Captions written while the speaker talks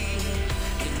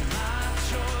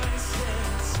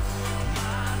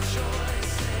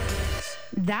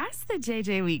That's the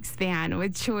JJ Weeks Band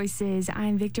with Choices.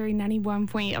 I'm Victory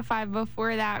 91.5.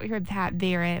 Before that, we heard Pat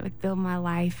Barrett with Build My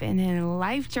Life and then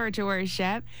Life Church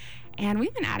Worship. And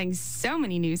we've been adding so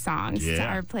many new songs to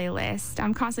our playlist.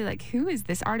 I'm constantly like, who is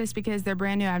this artist? Because they're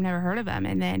brand new. I've never heard of them.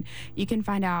 And then you can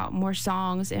find out more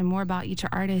songs and more about each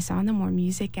artist on the More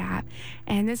Music app.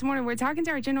 And this morning, we're talking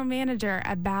to our general manager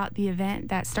about the event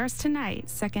that starts tonight,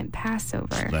 Second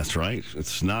Passover. That's right.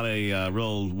 It's not a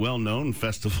real well-known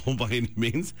festival by any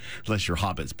means, unless you're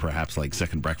hobbits, perhaps, like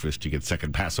Second Breakfast, you get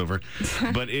Second Passover.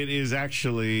 But it is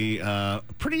actually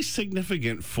pretty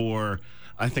significant for,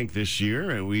 I think, this year.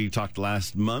 And we talked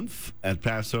last month at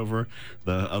Passover.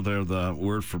 The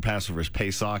word for Passover is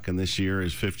Pesach, and this year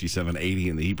is 5780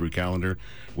 in the Hebrew calendar,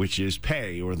 which is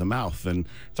pay, or the mouth. And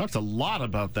talked a lot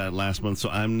about that last month, so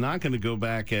I'm not going to go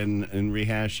back and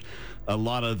rehash a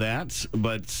lot of that,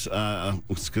 but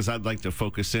because I'd like to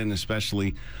focus in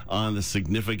especially on the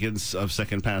significance of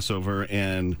Second Passover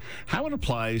and how it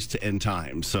applies to end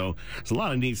time. So there's a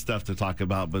lot of neat stuff to talk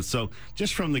about. But so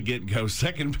just from the get-go,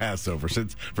 Second Passover,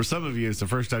 since for some of you it's the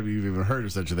first time you've even heard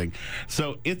of such a thing.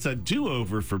 So it's a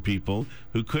do-over for people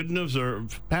who couldn't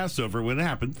observe Passover when it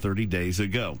happened 30 days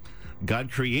ago.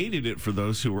 God created it for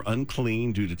those who were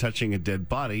unclean due to touching a dead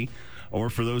body, or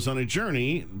for those on a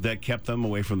journey that kept them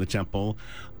away from the temple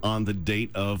on the date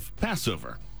of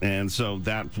Passover. And so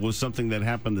that was something that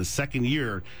happened the second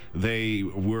year they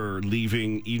were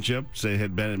leaving Egypt. They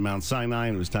had been at Mount Sinai,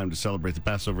 and it was time to celebrate the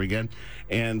Passover again.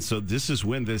 And so this is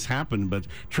when this happened. But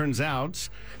turns out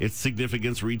its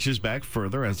significance reaches back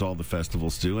further, as all the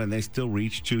festivals do, and they still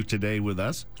reach to today with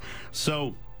us.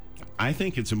 So I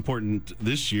think it's important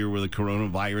this year with the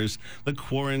coronavirus, the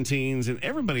quarantines, and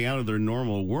everybody out of their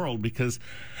normal world, because,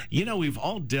 we've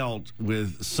all dealt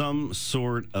with some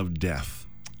sort of death.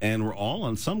 And we're all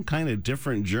on some kind of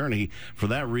different journey. For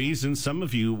that reason, some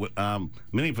of you,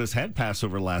 many of us had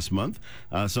Passover last month.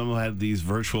 Some had these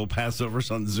virtual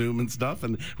Passovers on Zoom and stuff,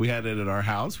 and we had it at our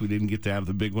house. We didn't get to have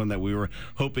the big one that we were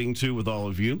hoping to with all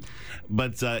of you.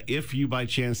 But if you by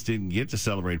chance didn't get to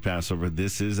celebrate Passover,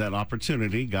 this is that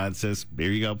opportunity. God says, here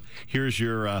you go. Here's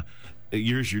your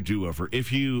do-over.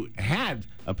 If you had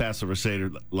a Passover Seder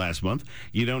last month,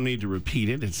 you don't need to repeat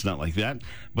it. It's not like that.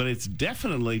 But it's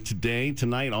definitely today,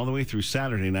 tonight, all the way through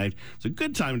Saturday night. It's a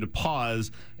good time to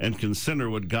pause and consider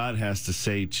what God has to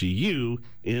say to you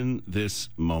in this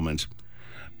moment.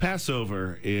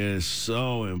 Passover is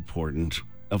so important.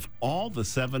 Of all the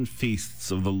 7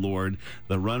 feasts of the Lord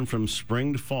that run from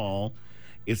spring to fall,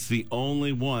 it's the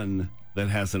only one that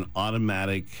has an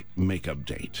automatic makeup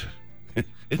date.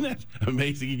 Isn't that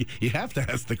amazing? You have to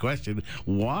ask the question,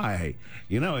 why?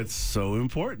 It's so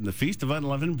important. The Feast of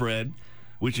Unleavened Bread,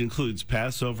 which includes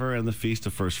Passover and the Feast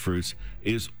of First Fruits,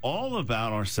 is all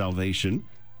about our salvation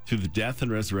through the death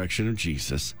and resurrection of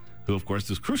Jesus, who, of course,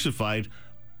 was crucified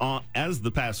as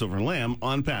the Passover lamb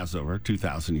on Passover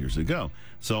 2,000 years ago.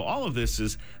 So all of this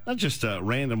is not just a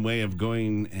random way of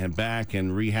going back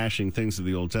and rehashing things of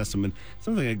the Old Testament,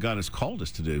 something that God has called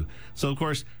us to do. So, of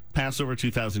course, Passover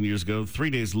 2,000 years ago, 3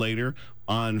 days later,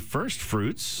 on First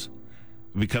Fruits,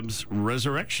 becomes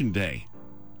Resurrection Day.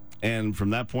 And from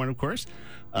that point, of course,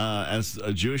 as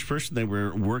a Jewish person, they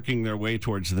were working their way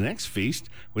towards the next feast,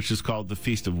 which is called the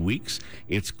Feast of Weeks.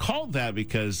 It's called that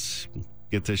because,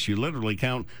 get this, you literally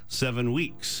count 7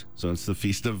 weeks. So it's the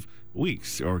Feast of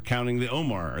Weeks, or counting the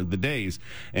Omar, or the days.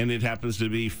 And it happens to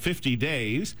be 50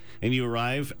 days, and you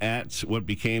arrive at what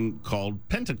became called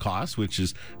Pentecost, which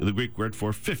is the Greek word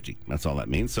for 50. That's all that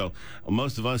means. So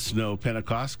most of us know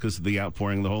Pentecost because of the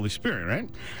outpouring of the Holy Spirit, right?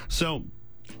 So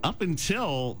up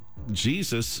until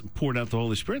Jesus poured out the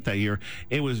Holy Spirit that year,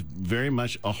 it was very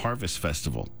much a harvest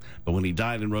festival. But when he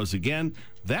died and rose again,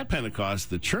 that Pentecost,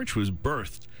 the church was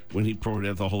birthed when he poured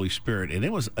out the Holy Spirit. And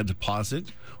it was a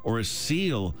deposit or a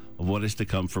seal of what is to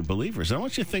come for believers. I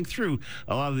want you to think through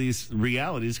a lot of these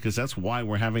realities, because that's why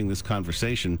we're having this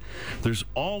conversation. There's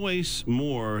always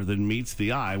more than meets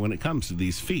the eye when it comes to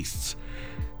these feasts.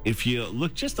 If you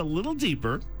look just a little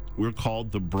deeper, we're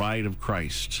called the bride of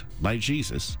Christ by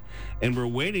Jesus, and we're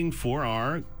waiting for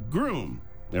our groom.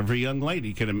 Every young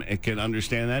lady can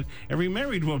understand that. Every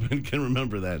married woman can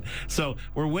remember that. So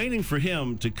we're waiting for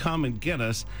him to come and get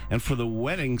us, and for the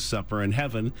wedding supper in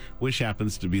heaven, which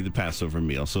happens to be the Passover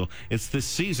meal. So it's this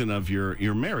season of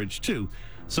your marriage too.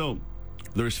 So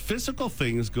there's physical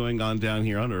things going on down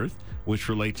here on earth, which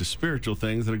relate to spiritual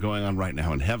things that are going on right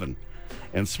now in heaven.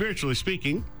 And spiritually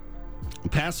speaking,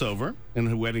 Passover, in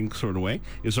a wedding sort of way,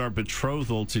 is our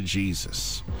betrothal to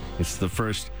Jesus. It's the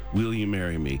first, will you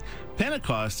marry me?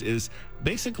 Pentecost is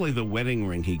basically the wedding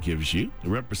ring he gives you. It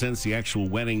represents the actual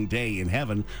wedding day in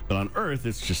heaven, but on earth,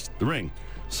 it's just the ring.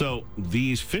 So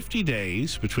these 50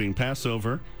 days between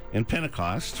Passover and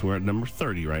Pentecost, we're at number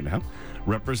 30 right now,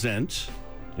 represent,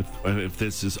 if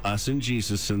this is us and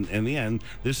Jesus in the end,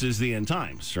 this is the end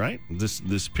times, right?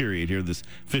 This period here, this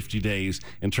 50 days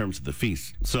in terms of the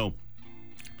feast. So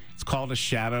it's called a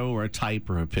shadow or a type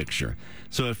or a picture.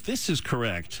 So if this is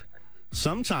correct,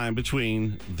 sometime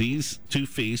between these two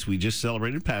feasts, we just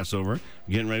celebrated Passover,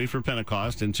 getting ready for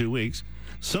Pentecost in 2 weeks.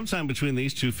 Sometime between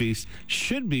these two feasts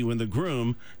should be when the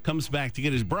groom comes back to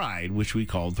get his bride, which we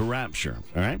call the rapture.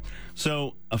 All right.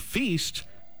 So a feast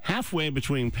halfway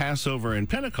between Passover and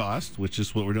Pentecost, which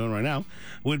is what we're doing right now,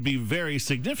 would be very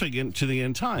significant to the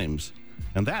end times.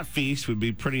 And that feast would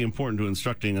be pretty important to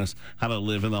instructing us how to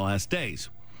live in the last days.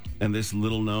 And this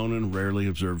little known and rarely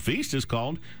observed feast is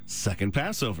called Second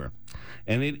Passover.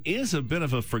 And it is a bit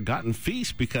of a forgotten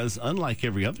feast because, unlike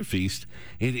every other feast,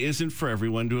 it isn't for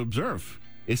everyone to observe.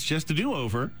 It's just a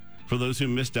do-over for those who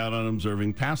missed out on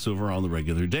observing Passover on the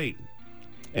regular date.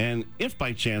 And if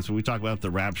by chance, when we talk about the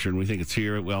rapture and we think it's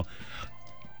here, well,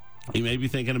 you may be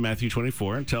thinking of Matthew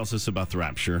 24. It tells us about the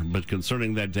rapture, but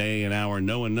concerning that day and hour,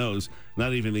 no one knows,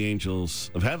 not even the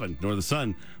angels of heaven, nor the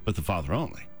Son, but the Father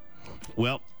only.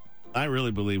 Well, I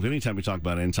really believe anytime we talk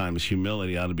about end times,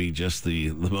 humility ought to be just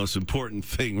the most important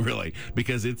thing, really,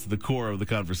 because it's the core of the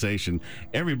conversation.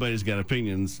 Everybody's got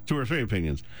opinions, 2 or 3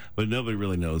 opinions, but nobody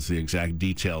really knows the exact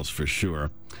details for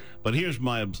sure. But here's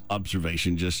my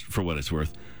observation, just for what it's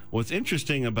worth. What's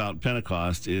interesting about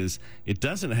Pentecost is it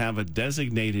doesn't have a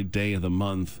designated day of the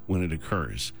month when it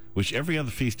occurs, which every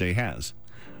other feast day has,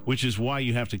 which is why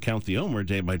you have to count the Omer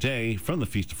day by day from the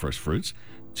Feast of First Fruits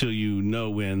till you know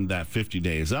when that 50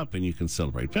 day is up and you can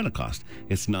celebrate Pentecost.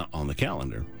 It's not on the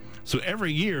calendar. So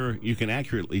every year you can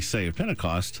accurately say of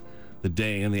Pentecost, the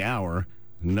day and the hour,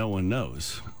 no one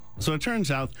knows. So it turns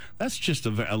out that's just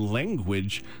a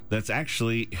language that's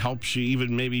actually helps you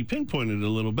even maybe pinpoint it a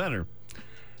little better.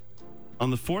 On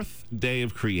the 4th day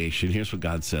of creation, here's what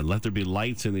God said. Let there be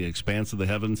lights in the expanse of the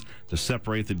heavens to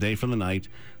separate the day from the night.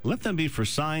 Let them be for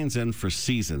signs and for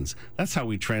seasons. That's how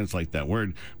we translate that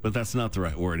word, but that's not the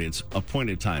right word. It's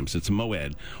appointed times. It's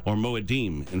moed, or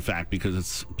moedim, in fact, because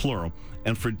it's plural.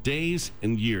 And for days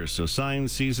and years. So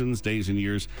signs, seasons, days, and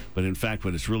years. But in fact,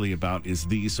 what it's really about is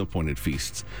these appointed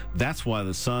feasts. That's why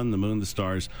the sun, the moon, the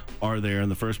stars are there in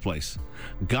the first place.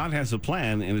 God has a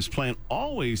plan, and his plan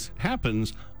always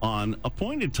happens on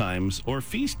appointed times or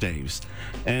feast days.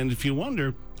 And if you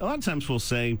wonder, a lot of times we'll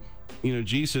say, you know,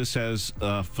 Jesus has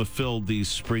fulfilled these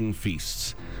spring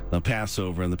feasts, the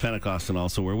Passover and the Pentecost, and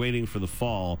also we're waiting for the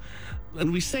fall.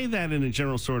 And we say that in a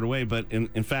general sort of way, but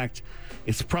in fact,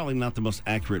 it's probably not the most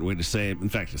accurate way to say it. In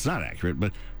fact, it's not accurate,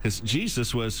 but because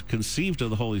Jesus was conceived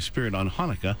of the Holy Spirit on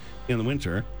Hanukkah in the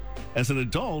winter. As an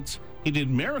adult, he did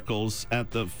miracles at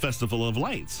the Festival of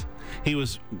Lights,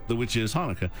 which is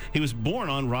Hanukkah. He was born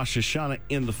on Rosh Hashanah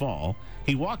in the fall.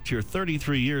 He walked here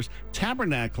 33 years,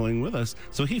 tabernacling with us,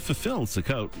 so he fulfilled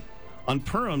Sukkot. On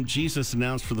Purim, Jesus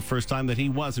announced for the first time that he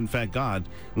was, in fact, God,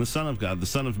 and the Son of God, the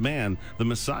Son of Man, the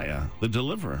Messiah, the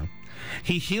Deliverer.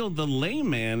 He healed the lame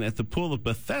man at the pool of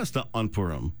Bethesda on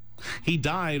Purim. He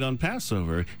died on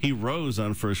Passover. He rose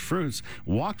on First Fruits,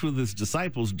 walked with his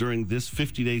disciples during this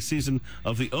 50-day season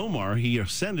of the Omer. He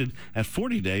ascended at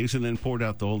 40 days and then poured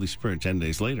out the Holy Spirit 10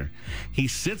 days later. He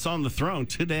sits on the throne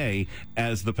today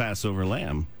as the Passover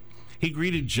lamb. He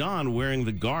greeted John wearing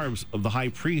the garbs of the high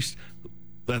priest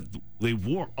that they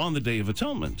wore on the Day of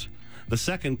Atonement. The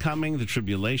second coming, the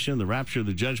tribulation, the rapture,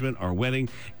 the judgment, our wedding,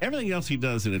 everything else he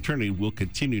does in eternity will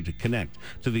continue to connect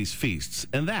to these feasts.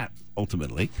 And that,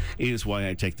 ultimately, is why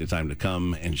I take the time to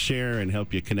come and share and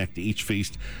help you connect to each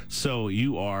feast so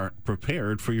you are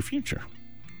prepared for your future.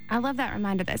 I love that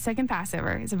reminder that Second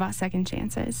Passover is about second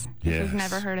chances. If Yes. you've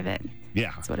never heard of it,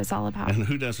 Yeah. that's what it's all about. And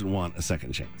who doesn't want a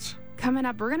second chance? Coming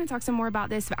up, we're going to talk some more about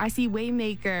this. I see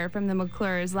Waymaker from the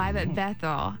McClures live at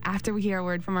Bethel after we hear a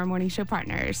word from our morning show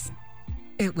partners.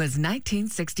 It was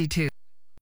 1962.